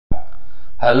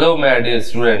Hello my dear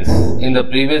students, in the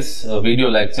previous video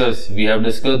lectures we have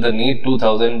discussed the NEET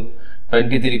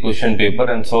 2023 question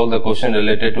paper and solved the question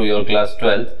related to your class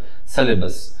 12th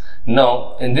syllabus.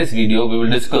 Now in this video we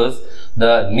will discuss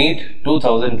the NEET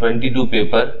 2022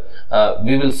 paper.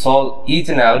 We will solve each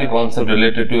and every concept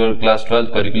related to your class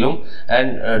 12 curriculum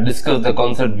and discuss the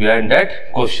concept behind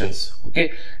that questions.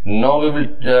 Okay, now we will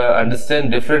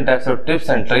understand different types of tips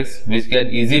and tricks which can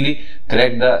easily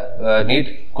crack the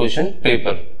NEET question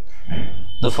paper.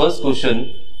 The first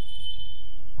question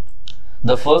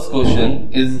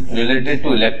is related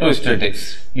to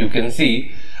electrostatics. You can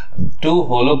see two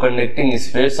hollow conducting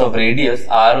spheres of radius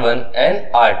r1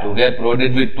 and r2. We are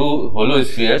provided with two hollow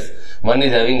spheres. One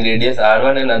is having radius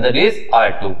r1 and other is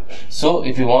r2. So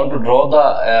if you want to draw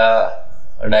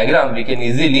the diagram, we can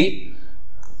easily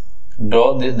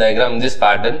draw this diagram in this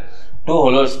pattern. Two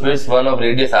hollow spheres, one of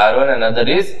radius r1 and other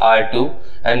is r2,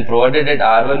 and provided that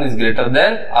r1 is greater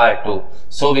than r2.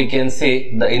 So we can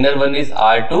say the inner one is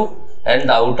r2 and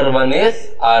the outer one is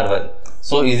r1.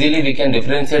 So easily we can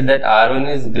differentiate that r1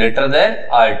 is greater than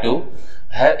r2,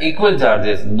 have equal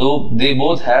charges. Though they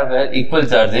both have equal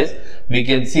charges, we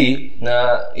can see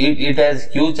it has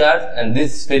q charge and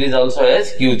this sphere is also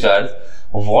has q charge.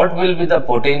 What will be the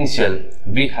potential?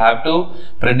 We have to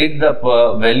predict the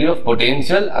value of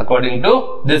potential according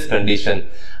to this condition.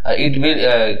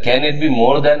 Can it be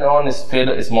more than on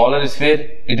sphere, smaller sphere?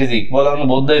 It is equal on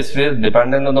both the sphere,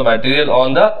 dependent on the material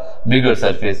on the bigger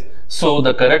surface. So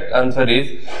the correct answer is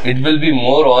it will be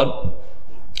more on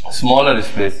smaller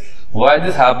space. Why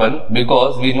this happen?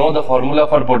 Because we know the formula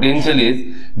for potential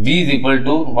is V is equal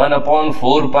to 1 upon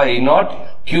 4 pi E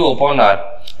naught Q upon R.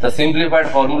 The simplified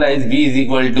formula is V is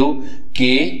equal to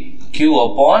K Q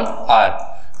upon R.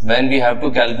 When we have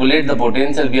to calculate the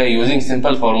potential, we are using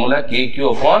simple formula K Q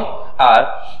upon R.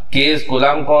 K is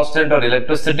Coulomb constant or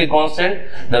electrostatic constant.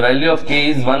 The value of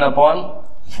K is 1 upon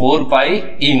 4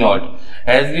 pi E naught.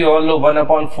 As we all know, 1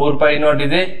 upon 4 pi E naught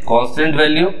is a constant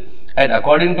value, and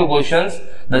according to questions,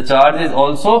 the charge is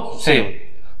also same.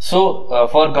 So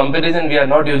for comparison, we are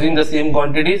not using the same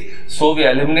quantities, so we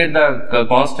eliminate the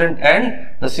constant and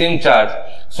the same charge.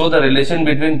 So the relation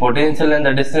between potential and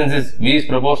the distance is V is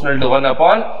proportional to 1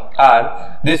 upon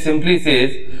R. This simply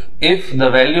says if the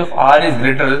value of R is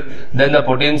greater, then the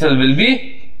potential will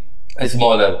be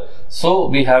smaller. So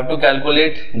we have to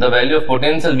calculate the value of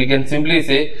potential. We can simply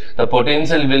say the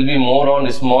potential will be more on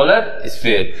smaller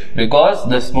sphere, because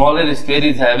the smaller sphere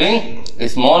is having a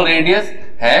small radius,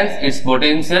 hence its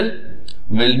potential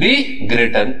will be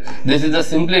greater. This is the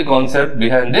simple concept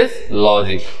behind this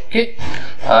logic. Okay,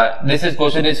 this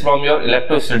question is from your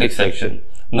electrostatic section.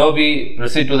 Now we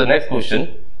proceed to the next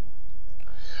question.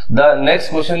 The next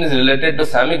question is related to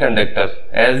semiconductor.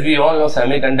 As we all know,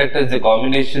 semiconductor is a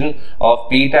combination of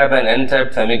p-type and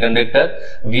n-type semiconductor.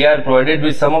 We are provided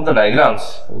with some of the diagrams.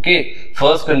 Okay,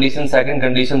 first condition, second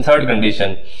condition, third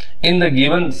condition. In the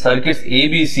given circuits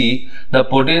ABC, the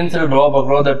potential drop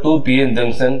across the two p-n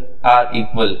junctions are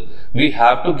equal. We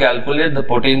have to calculate the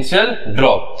potential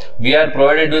drop. We are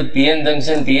provided with p-n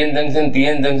junction, p-n junction,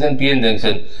 p-n junction, p-n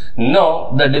junction.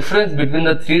 Now the difference between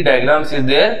the three diagrams is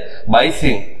their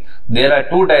biasing. There are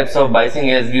two types of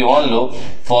biasing, as we all know: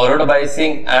 forward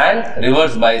biasing and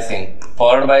reverse biasing.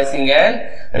 Forward biasing and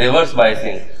reverse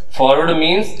biasing. Forward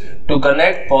means to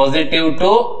connect positive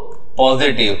to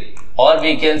positive, or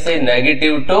we can say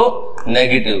negative to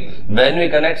negative. When we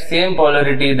connect same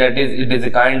polarity, that is, it is a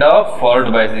kind of forward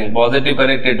biasing. Positive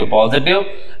connected to positive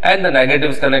and the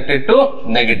negative is connected to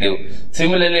negative.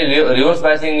 Similarly, reverse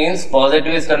biasing means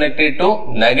positive is connected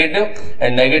to negative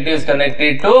and negative is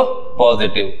connected to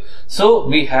positive. So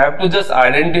we have to just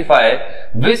identify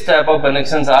which type of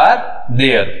connections are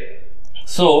there.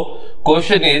 So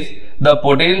question is, the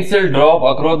potential drop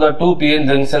across the two p-n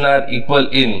junction are equal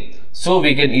in. So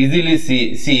we can easily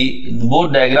see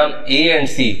both diagram A and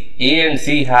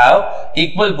C have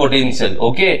equal potential.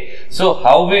 Okay, so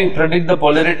how we predict the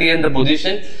polarity and the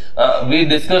position? We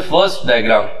discuss first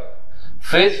diagram.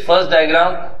 First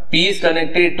diagram, P is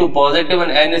connected to positive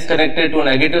and N is connected to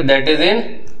negative, that is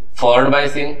in forward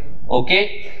biasing.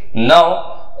 Okay,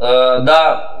 now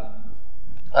the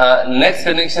next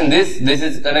connection, this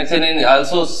is connection in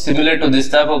also similar to this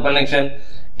type of connection.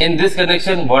 In this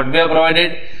connection, what we have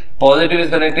provided, positive is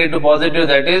connected to positive,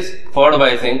 that is forward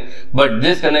biasing. But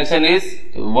this connection is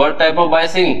what type of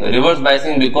biasing? Reverse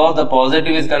biasing, because the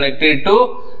positive is connected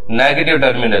to negative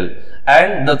terminal,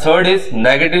 and the third is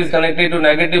negative is connected to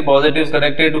negative, positive is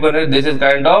connected to positive. This is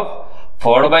kind of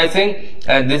forward biasing,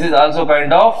 and this is also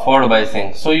kind of forward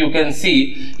biasing. So you can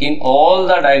see in all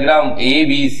the diagram A,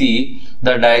 B, C,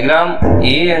 the diagram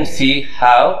A and C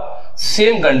have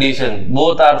same condition,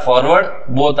 both are forward,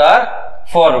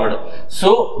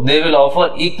 so they will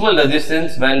offer equal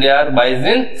resistance when they are biased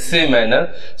in same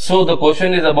manner. So the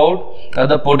question is about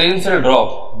the potential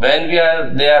drop when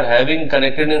they are having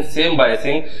connected in same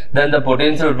biasing, then the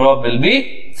potential drop will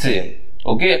be same.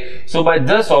 Okay, so by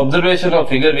just observation of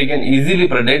figure we can easily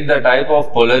predict the type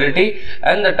of polarity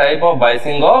and the type of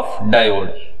biasing of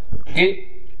diode. Okay,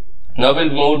 now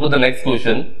we'll move to the next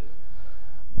question.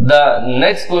 The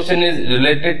next question is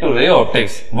related to ray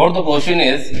optics. What the question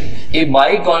is, a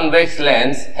biconvex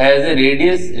lens has a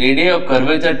radii of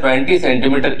curvature 20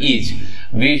 cm each.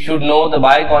 We should know the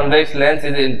biconvex lens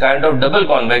is a kind of double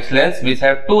convex lens which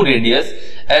have two radius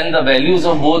and the values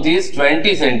of both is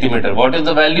 20 cm. What is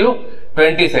the value?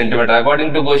 20 cm.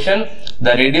 According to question,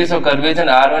 the radius of curvature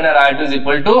R1 and R2 is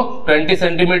equal to 20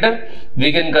 cm.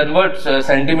 We can convert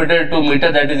centimeter to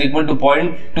meter, that is equal to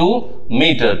 0.2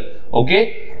 meter.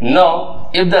 Okay.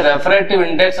 Now, if the refractive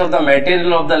index of the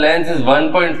material of the lens is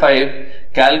 1.5,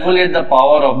 calculate the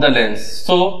power of the lens.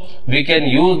 So, we can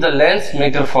use the lens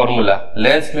maker formula.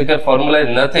 Lens maker formula is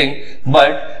nothing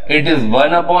but it is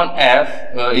 1 upon f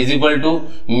is equal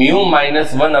to mu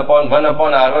minus 1 upon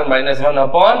R1 minus 1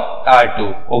 upon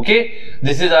R2. Okay,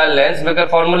 this is our lens maker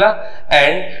formula,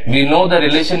 and we know the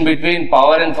relation between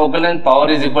power and focal length. Power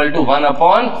is equal to 1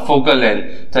 upon focal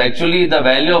length. So actually the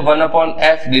value of 1 upon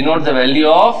f denotes the value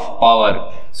of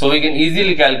power. So we can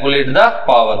easily calculate the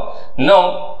power.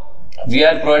 Now we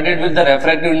are provided with the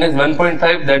refractive index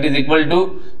 1.5, that is equal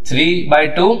to 3 by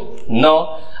 2.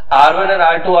 Now R1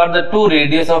 and R2 are the two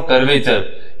radius of curvature.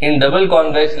 In double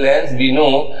convex lens, we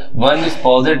know one is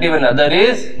positive and other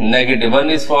is negative. One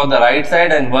is for the right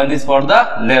side and one is for the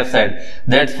left side.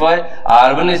 That's why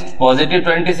R1 is positive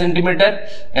 20 cm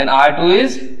and R2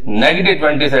 is negative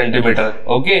 20 cm.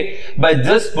 Okay. By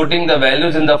just putting the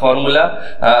values in the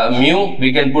formula, mu,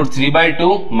 we can put 3 by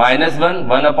 2 minus 1,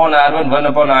 1 upon R1, 1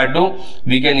 upon R2.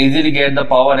 We can easily get the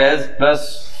power as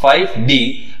plus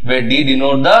 5D, where D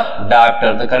denote the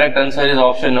diopter. The correct answer is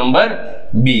option number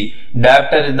B.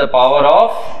 Diopter is the power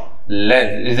of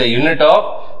lens, is a unit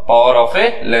of power of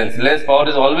a lens. Lens power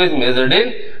is always measured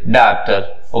in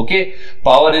diopter. Okay,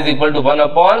 power is equal to 1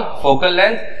 upon focal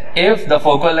length if the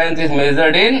focal length is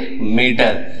measured in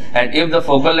meter, and if the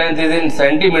focal length is in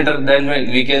centimeter, then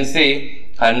we can say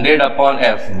 100 upon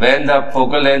f when the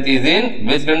focal length is in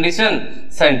which condition?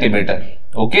 Centimeter.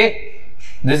 Okay,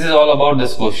 this is all about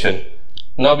this question.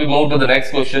 Now we move to the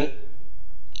next question.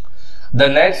 The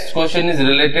next question is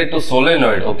related to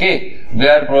solenoid. Okay, we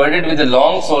are provided with a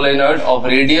long solenoid of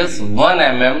radius 1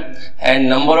 mm and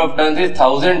number of turns is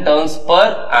 1000 turns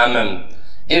per mm.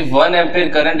 If 1 ampere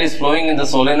current is flowing in the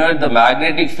solenoid, the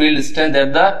magnetic field strength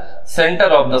at the center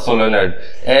of the solenoid.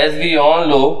 As we all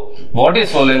know, what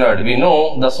is solenoid? We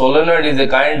know the solenoid is a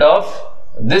kind of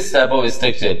this type of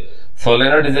structure.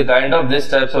 Solenoid is a kind of this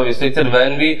type of structure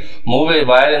when we move a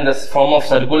wire in the form of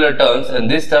circular turns, and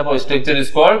this type of structure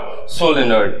is called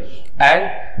solenoid.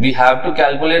 And we have to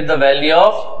calculate the value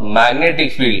of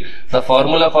magnetic field. The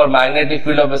formula for magnetic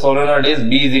field of a solenoid is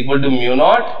B is equal to mu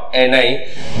naught Ni,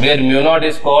 where mu naught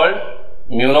is called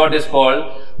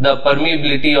the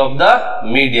permeability of the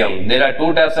medium. There are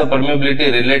two types of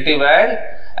permeability, relative and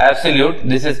absolute.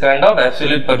 This is kind of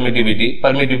absolute permeability.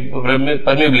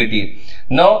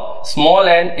 Now small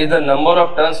n is the number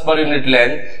of turns per unit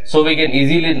length, so we can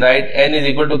easily write n is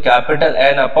equal to capital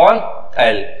N upon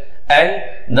L, and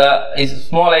the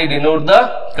small I denote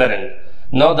the current.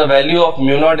 Now the value of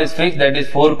mu naught is fixed, that is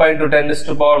 4.2 10 to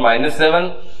the power minus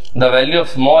 7. The value of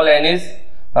small n is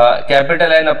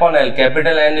capital N upon L.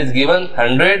 Capital N is given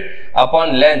 100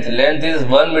 upon length. Length is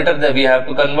 1 meter, that we have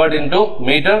to convert into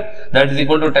meter, that is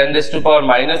equal to 10 to the power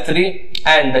minus 3,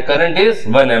 and the current is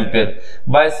 1 ampere.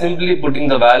 By simply putting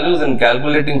the values and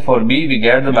calculating for B, we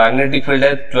get the magnetic field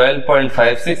as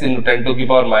 12.56 into 10 to the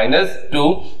power minus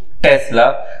 2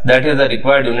 Tesla. That is the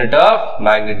required unit of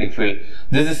magnetic field.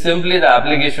 This is simply the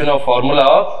application of formula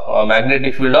of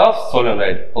magnetic field of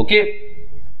solenoid. Okay.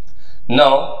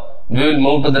 Now we will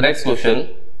move to the next question.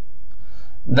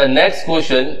 The next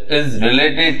question is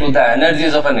related to the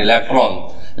energies of an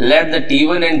electron. Let the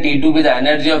T1 and T2 be the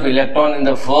energy of electron in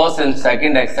the first and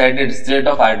second excited state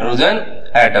of hydrogen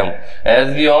atom.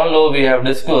 As we all know, we have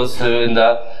discussed in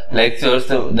the lectures,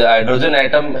 the hydrogen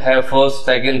atom have first,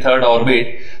 second, third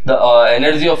orbit. The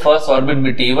energy of first orbit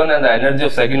be T1 and the energy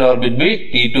of second orbit be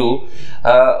T2.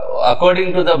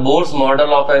 According to the Bohr's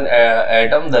model of an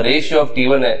atom, the ratio of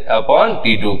T1 upon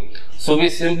T2. So we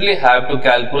simply have to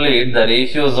calculate the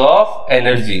ratios of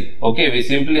energy. Okay, we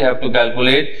simply have to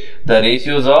calculate the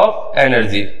ratios of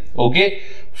energy. Okay,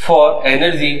 for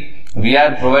energy, we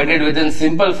are provided with a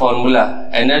simple formula.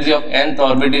 Energy of nth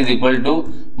orbit is equal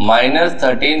to minus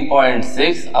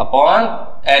 13.6 upon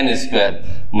n square.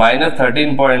 Minus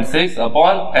 13.6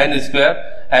 upon n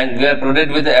square, and we are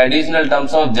provided with the additional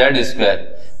terms of z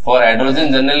square. For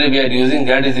hydrogen generally we are using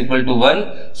z is equal to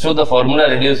 1, so the formula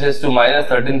reduces to minus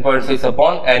 13.6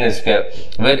 upon n square,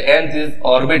 where nth is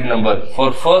orbit number.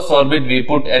 For first orbit we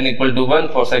put n equal to 1,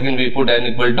 for second we put n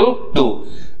equal to 2.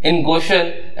 In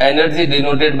question, energy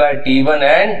denoted by T1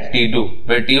 and T2,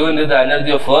 where T1 is the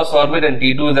energy of first orbit and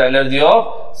T2 is the energy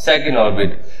of second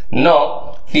orbit.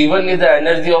 Now, T1 is the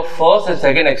energy of first and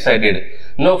second excited.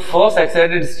 Now, first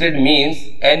excited state means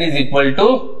n is equal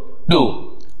to 2.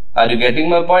 Are you getting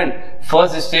my point?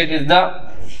 First state is the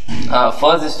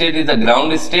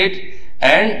ground state,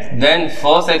 and then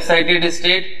first excited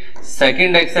state,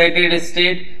 second excited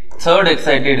state, third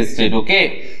excited state.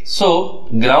 Okay, so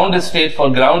ground state,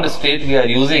 for ground state we are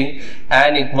using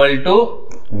n equal to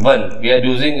 1. We are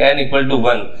using n equal to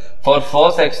 1. For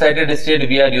first excited state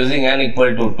we are using n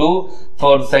equal to 2.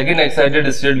 For second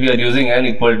excited state we are using n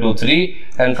equal to 3,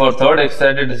 and for third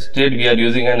excited state we are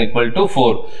using n equal to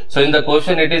 4. So in the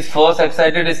question it is first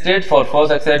excited state. For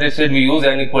first excited state we use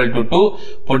n equal to 2.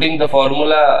 Putting the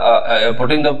formula,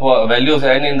 putting the values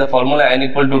n in the formula n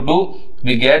equal to 2,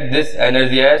 we get this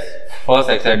energy as first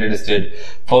excited state.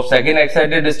 For second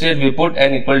excited state we put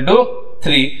n equal to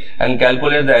 3 and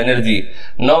calculate the energy.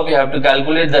 Now we have to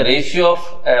calculate the ratio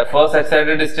of first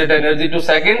excited state energy to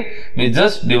second. We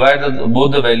just divide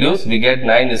both the values, we get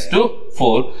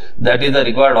 9:4. That is the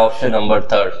required option number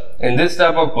 3rd. In this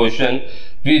type of question,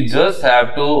 we just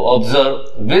have to observe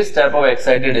which type of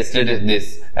excited state is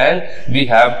this, and we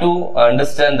have to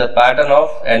understand the pattern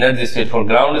of energy state. For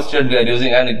ground state we are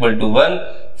using n equal to 1.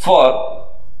 For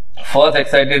first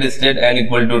excited state n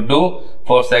equal to 2.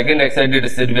 For second excited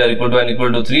state we are equal to n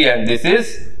equal to 3, and this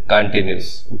is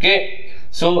continuous. Okay.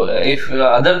 So if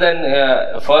other than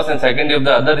first and second of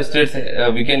the other states,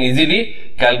 we can easily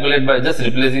calculate by just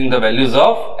replacing the values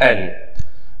of n.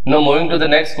 Now moving to the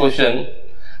next question.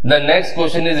 The next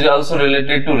question is also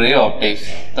related to ray optics.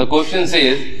 The question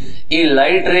says, a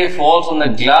light ray falls on the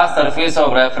glass surface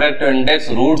of refractive index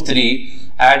 √3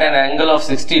 at an angle of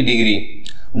 60 degree.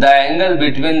 The angle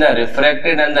between the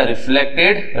refracted and the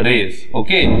reflected rays.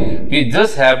 Okay, we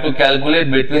just have to calculate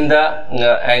between the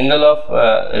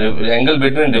angle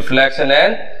between reflection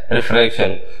and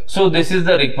refraction. So this is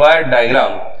the required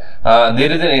diagram.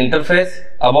 There is an interface.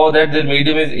 Above that the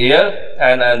medium is air,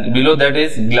 and below that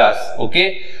is glass.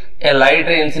 Okay, a light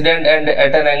ray incident and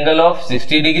at an angle of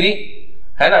 60 degree.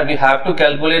 And we have to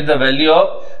calculate the value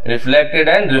of reflected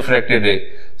and refracted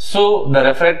ray. So the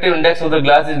refractive index of the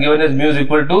glass is given as mu is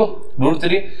equal to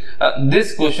 √3.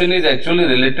 This question is actually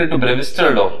related to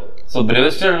Brevister law. So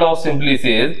Brevister law simply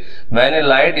says, when a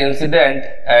light incident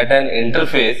at an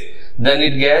interface, then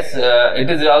it gets, it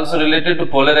is also related to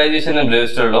polarization in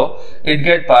Brevister law. It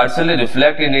gets partially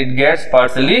reflect and it gets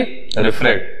partially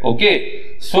refract.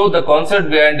 Okay. So the concept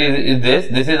behind is this.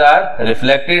 This is our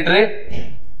reflected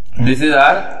ray. This is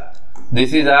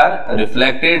our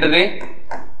reflected ray.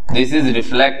 This is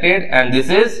reflected and this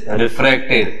is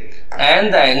refracted.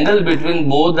 And the angle between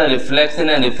both the reflection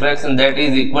and refraction, that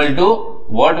is equal to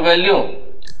what value?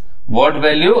 What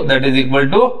value? That is equal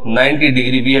to 90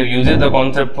 degree. We have used the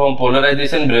concept from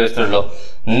polarization Brevister law.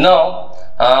 Now,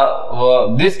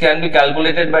 this can be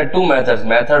calculated by two methods,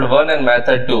 method 1 and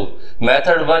method 2.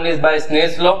 Method 1 is by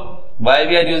Snell's law. Why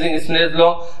we are using Snell's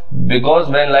law? Because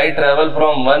when light travels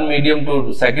from one medium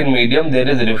to second medium, there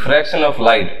is refraction of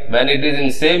light. When it is in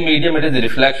same medium, it is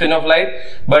reflection of light.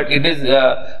 But it is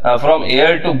from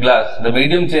air to glass, the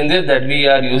medium changes, that we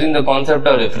are using the concept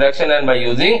of refraction and by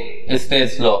using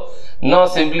Snell's law. Now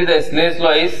simply the Snell's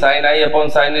law is sin I upon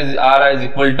sin is R is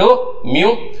equal to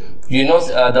mu. You know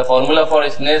the formula for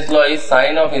Snell's law is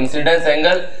sine of incidence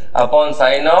angle upon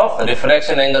sine of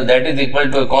refraction angle, that is equal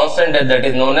to a constant that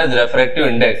is known as refractive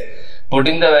index.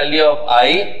 Putting the value of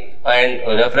I and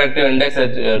refractive index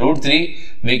at √3,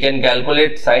 we can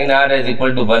calculate sin R is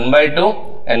equal to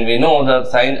 1/2, and we know the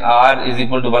sin R is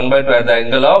equal to 1/2 at the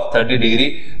angle of 30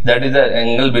 degree. That is the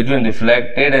angle between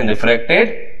reflected and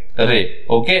refracted ray.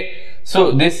 Okay.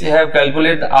 So this you have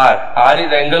calculated R. R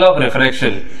is angle of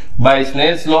refraction. By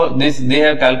Snell's law, this they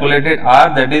have calculated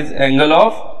R, that is angle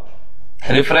of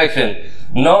refraction.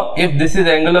 Now, if this is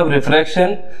angle of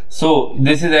refraction, so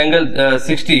this is angle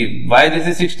 60. Why this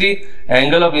is 60?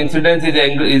 Angle of incidence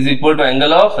is equal to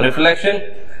angle of reflection.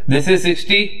 This is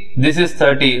 60. This is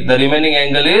 30. The remaining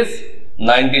angle is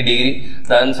 90 degree.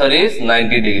 The answer is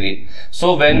 90 degree.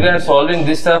 So when we are solving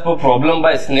this type of problem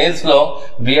by Snell's law,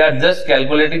 we are just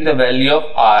calculating the value of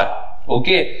R.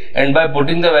 Okay, and by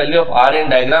putting the value of R in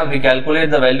diagram, we calculate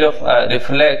the value of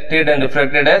reflected and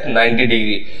refracted as 90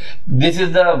 degree. This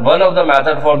is the one of the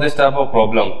method for this type of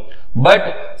problem.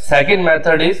 But second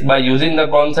method is by using the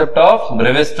concept of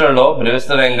Brewster law,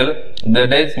 Brewster angle,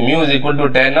 that is mu is equal to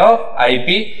tan of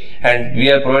IP, and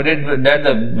we are provided that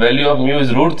the value of mu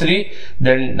is root 3,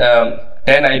 then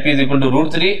tan IP is equal to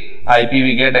root 3, IP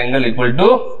we get angle equal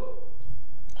to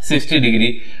 60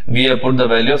 degree. We have put the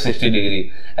value of 60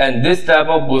 degree, and this type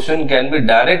of question can be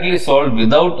directly solved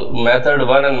without method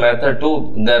 1 and method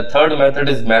 2. The third method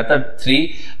is method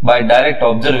 3 by direct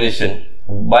observation.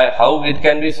 By how it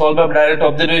can be solved by direct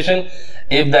observation?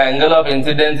 If the angle of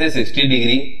incidence is 60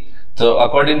 degree, so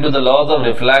according to the laws of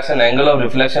reflection, angle of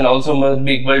reflection also must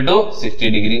be equal to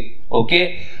 60 degree.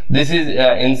 Okay, this is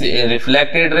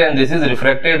reflected ray and this is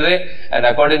refracted ray, and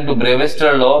according to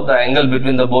Brewster law, the angle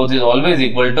between the both is always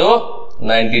equal to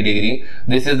 90 degree.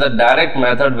 This is the direct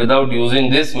method. Without using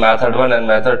this method 1 and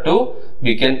method 2,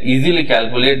 we can easily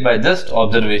calculate by just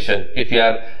observation if you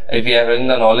are having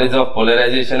the knowledge of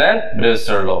polarization and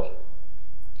Brewster law.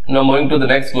 Now moving to the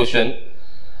next question.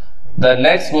 The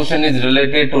next question is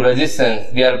related to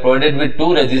resistance. We are provided with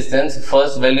two resistance.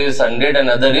 First value is 100 and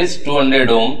other is 200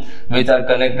 ohm, which are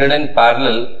connected in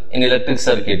parallel in electric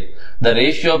circuit. The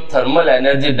ratio of thermal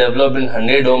energy developed in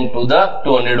 100 ohm to the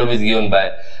 200 ohm is given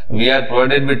by. We are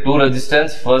provided with two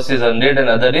resistance. First is 100 and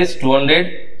other is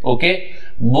 200. Okay,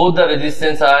 both the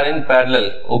resistance are in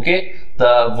parallel. Okay,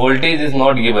 the voltage is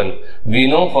not given. We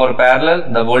know for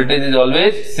parallel the voltage is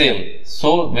always same.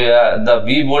 So the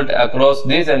V volt across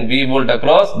this and V volt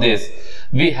across this,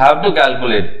 we have to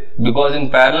calculate, because in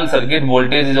parallel circuit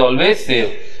voltage is always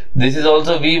same. This is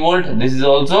also V volt, this is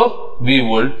also V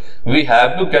volt. We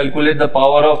have to calculate the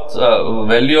power of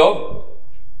value of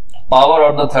power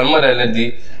or the thermal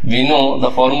energy. We know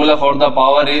the formula for the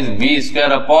power is V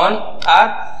square upon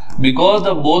R. Because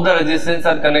both the resistance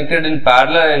are connected in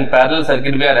parallel, and parallel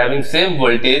circuit we are having same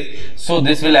voltage, so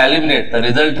this will eliminate. The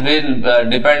result will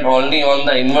depend only on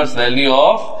the inverse value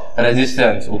of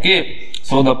resistance. Okay,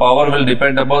 so the power will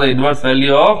depend upon the inverse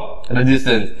value of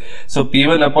resistance. So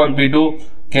P1 upon P2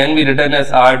 can be written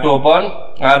as R2 upon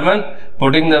R1.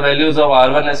 Putting the values of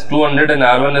R1 as 200 and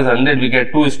R1 as 100, we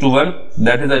get 2:1.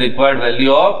 That is the required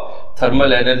value of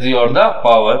thermal energy or the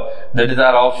power. That is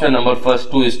our option number first,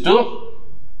 2:1.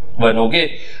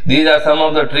 Okay, these are some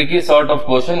of the tricky sort of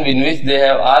question in which they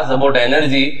have asked about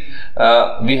energy.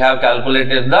 We have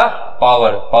calculated the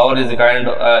power. Power is a kind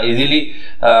of easily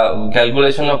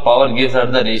calculation of power gives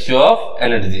us the ratio of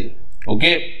energy.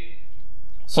 Okay,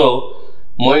 so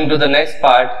moving to the next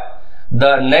part.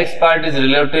 The next part is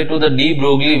related to the de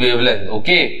Broglie wavelength.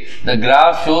 Okay, the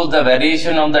graph shows the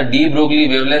variation of the de Broglie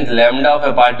wavelength lambda of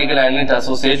a particle and its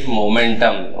associated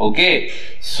momentum. Okay,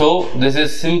 so this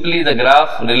is simply the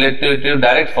graph related to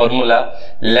direct formula.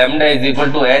 Lambda is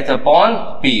equal to h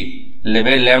upon p,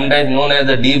 where lambda is known as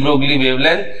the de Broglie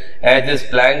wavelength, h is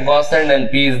Planck constant,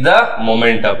 and p is the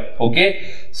momentum. Okay,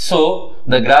 so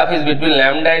the graph is between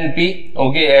lambda and p.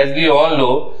 Okay, as we all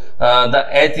know, the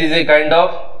h is a kind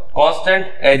of constant,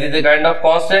 h is a kind of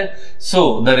constant,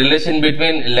 so the relation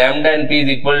between lambda and p is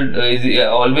equal is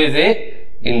always a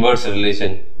inverse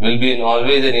relation, will be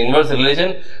always an inverse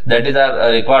relation. That is our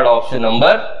required option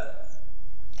number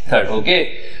third. Okay,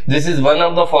 this is one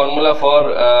of the formula for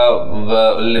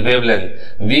wavelength.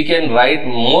 We can write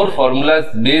more formulas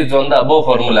based on the above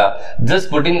formula. Just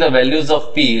putting the values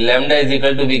of p, lambda is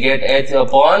equal to, we get h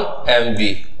upon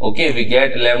mv. Okay, we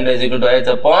get lambda is equal to h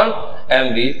upon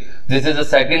mv. This is the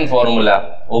second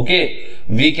formula. Okay,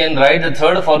 we can write the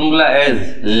third formula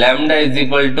as lambda is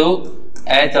equal to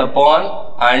h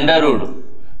upon under root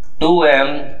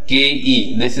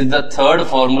 2m/ke. This is the third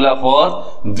formula for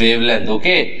wavelength.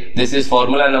 Okay, this is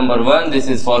formula number 1, this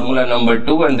is formula number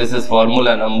 2, and this is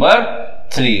formula number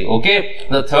 3. Okay,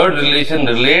 the third relation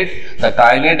relates the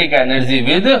kinetic energy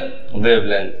with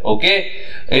wavelength. Okay,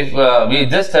 if we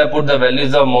just put the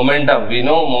values of momentum, we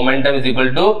know momentum is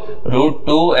equal to root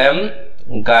 2m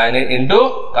into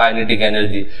kinetic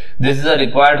energy. This is the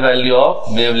required value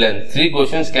of wavelength. 3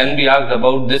 questions can be asked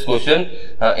about this question.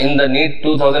 In the NEET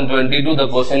 2022, the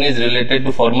question is related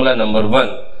to formula number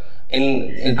 1.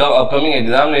 In upcoming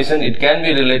examination, it can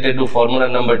be related to formula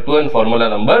number 2 and formula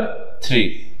number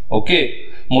 3. Okay,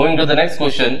 moving to the next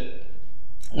question.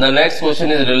 The next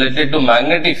question is related to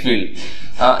magnetic field.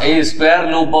 A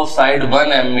square loop of side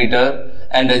 1 ammeter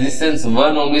and resistance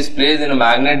 1 ohm is placed in a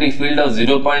magnetic field of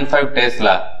 0.5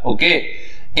 Tesla. Okay,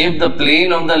 if the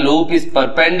plane of the loop is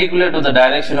perpendicular to the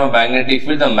direction of magnetic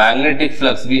field, the magnetic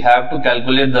flux, we have to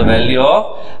calculate the value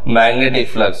of magnetic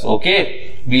flux.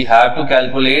 Okay, we have to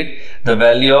calculate the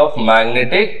value of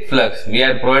magnetic flux. We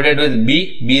are provided with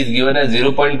B is given as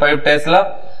 0.5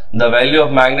 Tesla. The value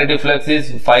of magnetic flux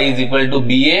is phi is equal to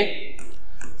BA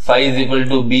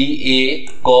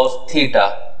cos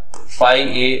theta. Phi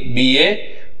BA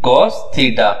cos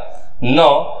theta.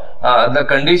 Now, the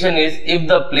condition is if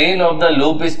the plane of the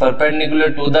loop is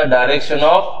perpendicular to the direction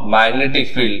of magnetic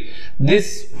field.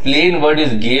 This plain word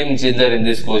is game changer in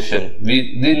this question.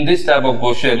 In this type of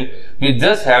question, we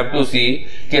just have to see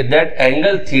that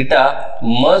angle theta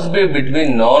must be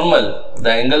between normal.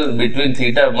 The angle between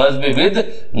theta must be with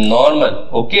normal.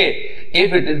 Okay.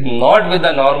 If it is not with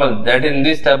the normal, that in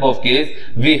this type of case,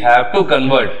 we have to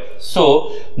convert.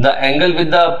 So, the angle with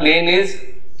the plane is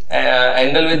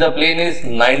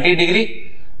 90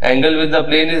 degree. Angle with the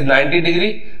plane is 90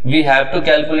 degree. We have to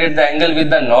calculate the angle with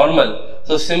the normal.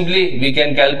 So simply we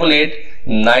can calculate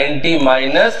 90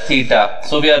 minus theta.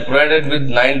 So we are provided with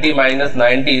 90 minus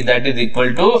 90, that is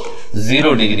equal to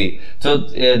 0 degree. So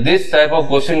this type of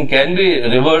question can be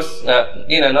reversed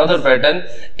in another pattern.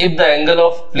 If the angle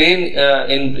of plane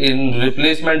in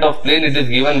replacement of plane, it is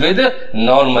given with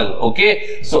normal.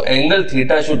 Okay. So angle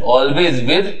theta should always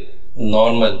with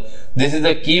normal. This is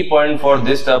the key point for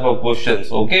this type of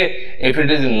questions. Okay, if it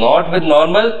is not with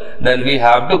normal, then we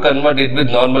have to convert it with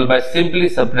normal by simply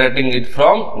subtracting it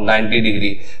from 90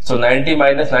 degree. So 90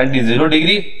 minus 90 is 0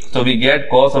 degree. So we get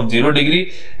cos of 0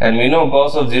 degree, and we know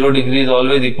cos of 0 degree is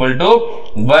always equal to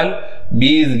 1.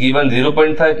 B is given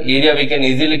 0.5. Area we can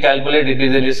easily calculate. It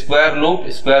is a square loop.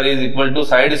 Square is equal to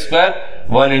side square.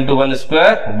 1 into 1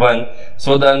 square 1.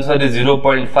 So the answer is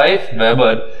 0.5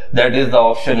 Weber. That is the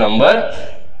option number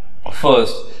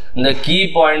first. The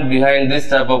key point behind this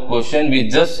type of question, we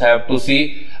just have to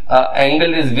see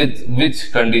angle is with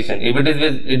which condition. If it is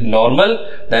with normal,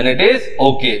 then it is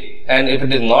okay, and if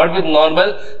it is not with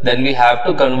normal, then we have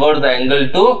to convert the angle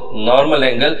to normal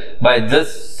angle by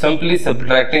just simply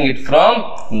subtracting it from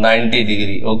 90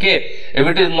 degree. Okay, if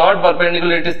it is not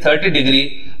perpendicular, it is 30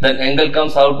 degree, then angle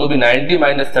comes out to be 90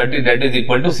 minus 30, that is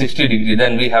equal to 60 degree.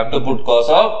 Then we have to put cos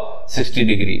of 60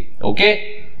 degree.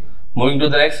 Okay, moving to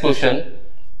the next question.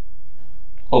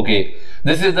 Okay,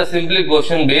 this is the simple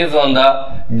question based on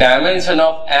the dimension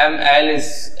of ML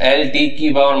is LT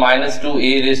की power minus 2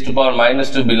 A raised to power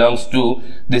minus 2 belongs to.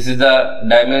 This is the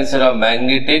dimension of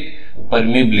magnetic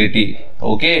permeability.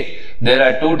 Okay, there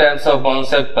are two types of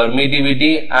concept,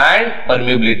 permittivity and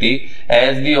permeability.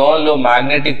 As we all know,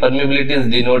 magnetic permeability is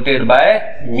denoted by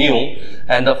mu,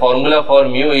 and the formula for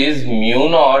mu is mu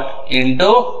naught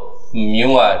into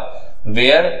mu r,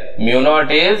 where mu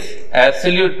naught is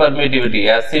absolute permittivity,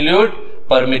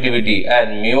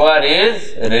 and mu r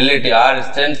is relative. R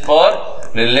stands for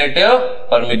relative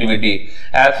permittivity.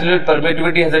 Absolute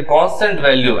permittivity has a constant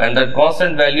value, and that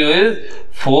constant value is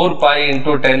 4 pi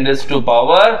into 10 raised to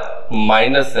power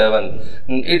minus 7.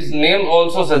 Its name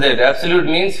also suggests absolute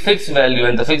means fixed value,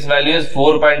 and the fixed value is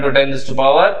 4 pi into 10 raised to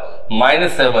power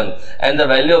minus 7. And the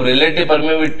value of relative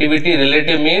permittivity,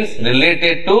 relative means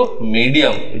related to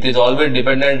medium. It is always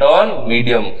dependent on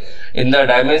medium. In the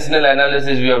dimensional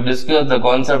analysis, we have discussed the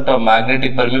concept of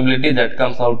magnetic permeability, that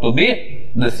comes out to be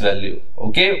this value.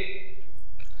 Okay.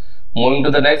 Moving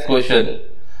to the next question.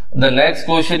 The next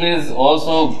question is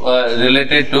also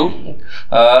related to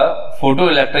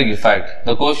photoelectric effect.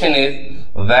 The question is,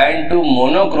 when to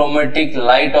monochromatic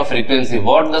light of frequency.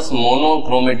 What does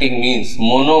monochromatic means?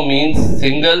 Mono means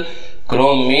single,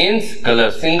 chrome means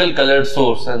color, single colored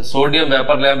source, and sodium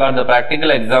vapor lamp are the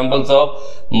practical examples of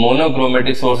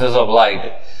monochromatic sources of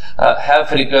light.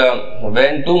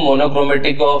 When two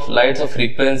monochromatic of lights of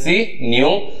frequency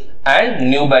nu and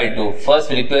nu by 2. First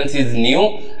frequency is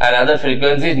nu and other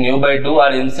frequency is nu by 2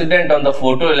 are incident on the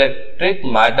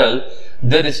photoelectric metal.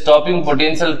 Their stopping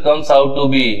potential comes out to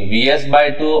be Vs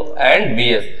by 2 and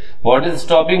Vs. What is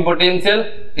stopping potential?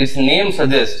 Its name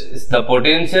suggests it's the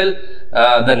potential,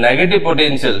 the negative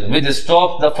potential which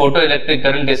stops the photoelectric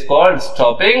current is called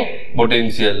stopping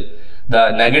potential.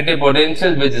 The negative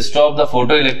potential which stops the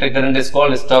photoelectric current is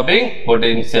called stopping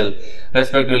potential.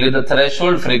 Respectively, the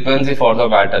threshold frequency for the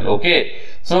metal. Okay.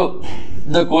 So,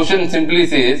 the question simply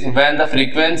says, when the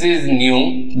frequency is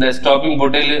nu, the stopping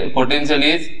potential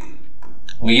is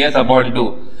Vs upon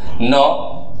 2.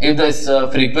 Now, if the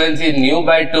frequency is nu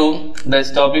by 2, the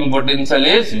stopping potential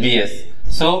is Vs.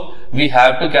 So, we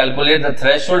have to calculate the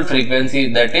threshold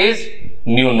frequency, that is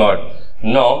nu naught.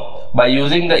 Now, by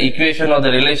using the equation of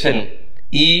the relation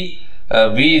V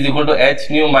is equal to h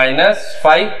nu minus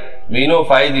phi, We know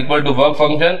phi is equal to work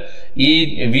function,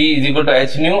 V is equal to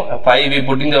h nu, phi we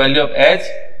putting the value of h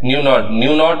nu naught.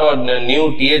 Nu naught or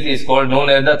nu th is called known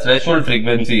as the threshold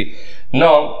frequency.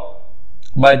 Now,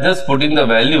 by just putting the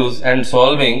values and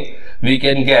solving, we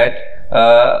can get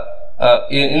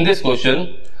in this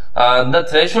question, the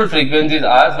threshold frequency is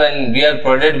asked when we are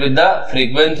provided with the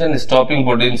frequency and stopping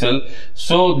potential.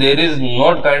 So there is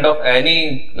not kind of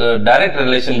any direct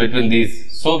relation between these.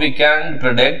 So we can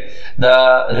predict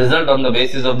the result on the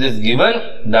basis of this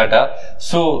given data.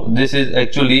 So this is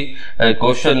actually a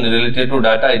question related to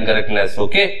data incorrectness.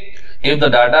 Okay. If the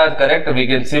data are correct, we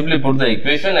can simply put the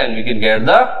equation and we can get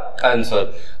the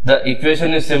answer. The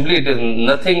equation is simply, it is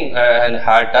nothing and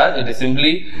hard task. It is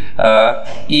simply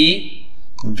E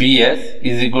Vs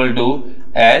is equal to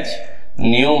h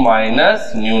nu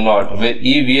minus nu naught, where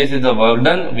E Vs is the work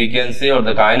done, we can say, or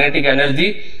the kinetic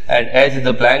energy, and h is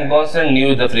the Planck constant, nu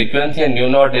is the frequency, and nu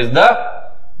naught is the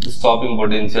stopping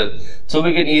potential. So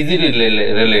we can easily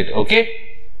relate. Okay.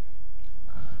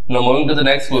 Now moving to the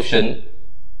next question.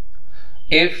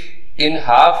 If in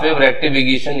half wave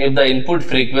rectification, if the input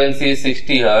frequency is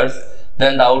 60 Hz,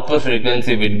 then the output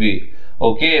frequency would be.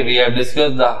 Okay, we have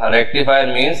discussed the rectifier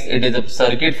means it is a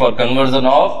circuit for conversion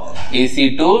of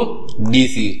AC to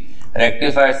DC.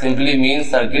 Rectifier simply means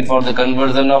circuit for the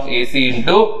conversion of AC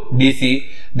into DC.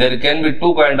 There can be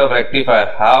two kind of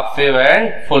rectifier, half wave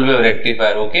and full wave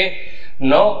rectifier. Okay.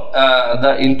 Now,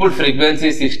 the input frequency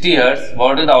is 60 Hz.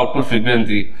 What is the output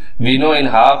frequency? We know in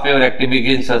half wave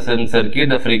rectification circuit,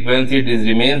 the frequency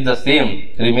remains the same.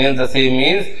 Remains the same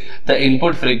means the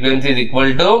input frequency is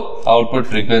equal to output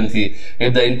frequency.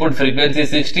 If the input frequency is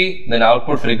 60, then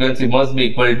output frequency must be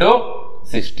equal to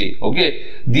 60.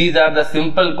 Okay. These are the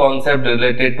simple concept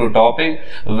related to topic.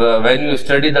 When you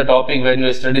study the topic, when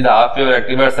you study the half wave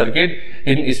rectifier circuit,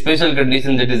 in special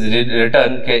conditions it is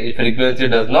written frequency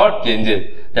does not change.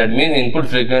 That means input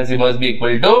frequency must be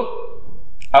equal to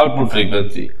output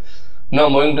frequency. Now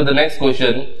moving to the next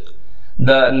question.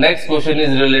 The next question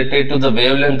is related to the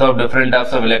wavelength of different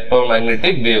types of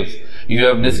electromagnetic waves. You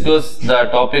have discussed the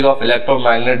topic of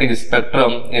electromagnetic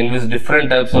spectrum, in which different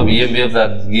types of EM waves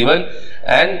are given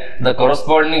and the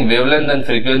corresponding wavelength and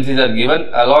frequencies are given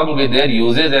along with their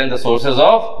uses and the sources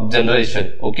of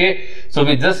generation. Okay, so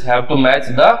we just have to match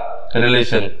the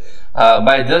relation.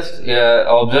 By just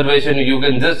observation, you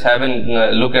can just have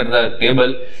a look at the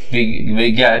table.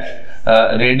 We get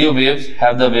radio waves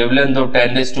have the wavelength of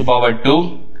 10 raised to power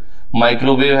 2,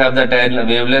 microwave have the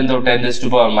wavelength of 10 raised to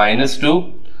power minus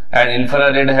 2, and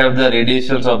infrared have the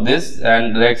radiations of this,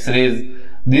 and X-rays,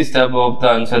 this type of the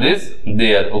answer is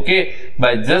there. Okay,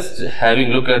 by just having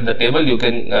look at the table, you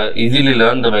can easily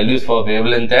learn the values for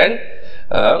wavelength, and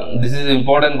this is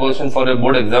important question for a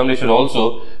board examination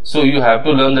also. So you have to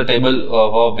learn the table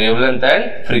of wavelength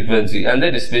and frequency, and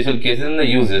then special cases and the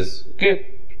uses. Okay.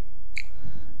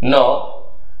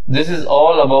 Now, this is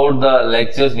all about the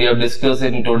lectures we have discussed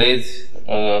in today's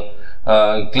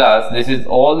class. This is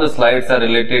all the slides are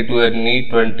related to a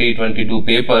NEET 2022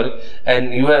 paper,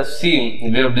 and you have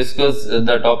seen we have discussed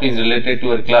the topics related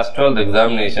to a class 12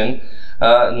 examination.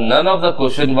 None of the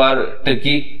questions were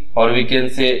tricky, or we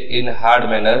can say in hard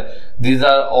manner. These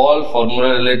are all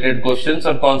formula related questions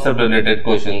or concept related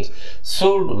questions.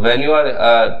 So when you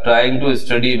are trying to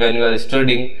study, when you are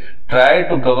studying, try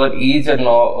to cover each and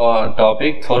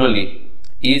topic thoroughly.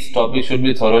 Each topic should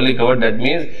be thoroughly covered. That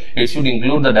means it should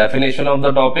include the definition of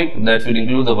the topic, that should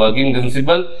include the working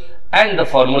principle and the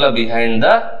formula behind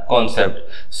the concept.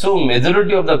 So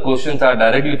majority of the questions are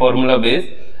directly formula based.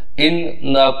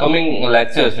 In the coming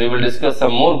lectures, we will discuss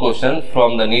some more questions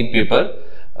from the NEET paper.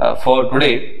 For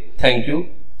today, thank you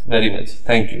very much.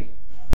 Thank you.